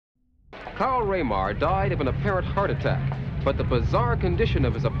Carl Raymar died of an apparent heart attack, but the bizarre condition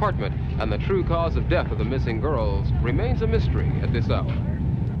of his apartment and the true cause of death of the missing girls remains a mystery at this hour.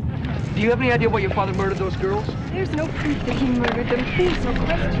 Do you have any idea why your father murdered those girls? There's no proof that he murdered them. Please, no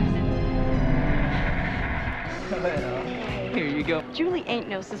questions. Here you go. Julie ain't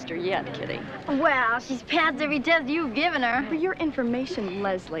no sister yet, Kitty. Well, she's passed every test you've given her. For your information,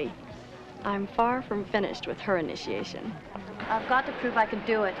 Leslie, I'm far from finished with her initiation. I've got to prove I can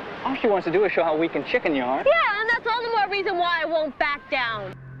do it. All she wants to do is show how weak and chicken you are. Yeah, and that's all the more reason why I won't back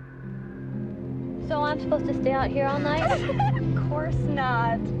down. So I'm supposed to stay out here all night? Of course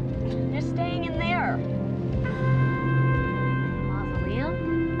not. You're staying in there.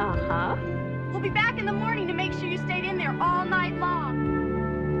 Mausoleum? Uh-huh. We'll be back in the morning to make sure you stayed in there all night long.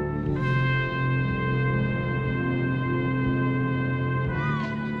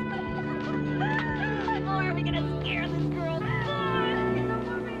 Boy, are we gonna scare this girl?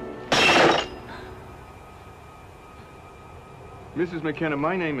 Mrs. McKenna,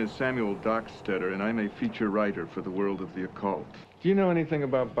 my name is Samuel Dockstetter, and I'm a feature writer for the world of the occult. Do you know anything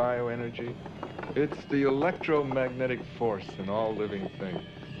about bioenergy? It's the electromagnetic force in all living things.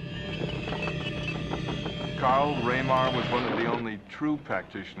 Carl Raymar was one of the only true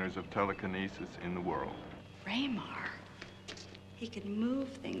practitioners of telekinesis in the world. Raymar. He could move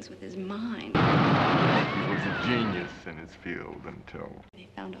things with his mind. He was a genius in his field until... They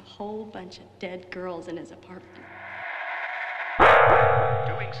found a whole bunch of dead girls in his apartment.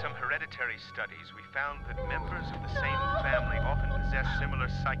 Doing some hereditary studies, we found that members of the same family often possess similar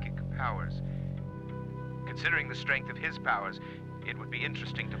psychic powers. Considering the strength of his powers, it would be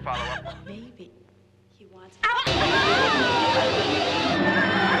interesting to follow up. Maybe he wants...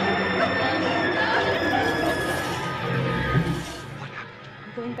 What happened?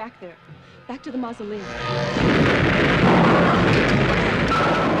 I'm going back there. Back to the mausoleum.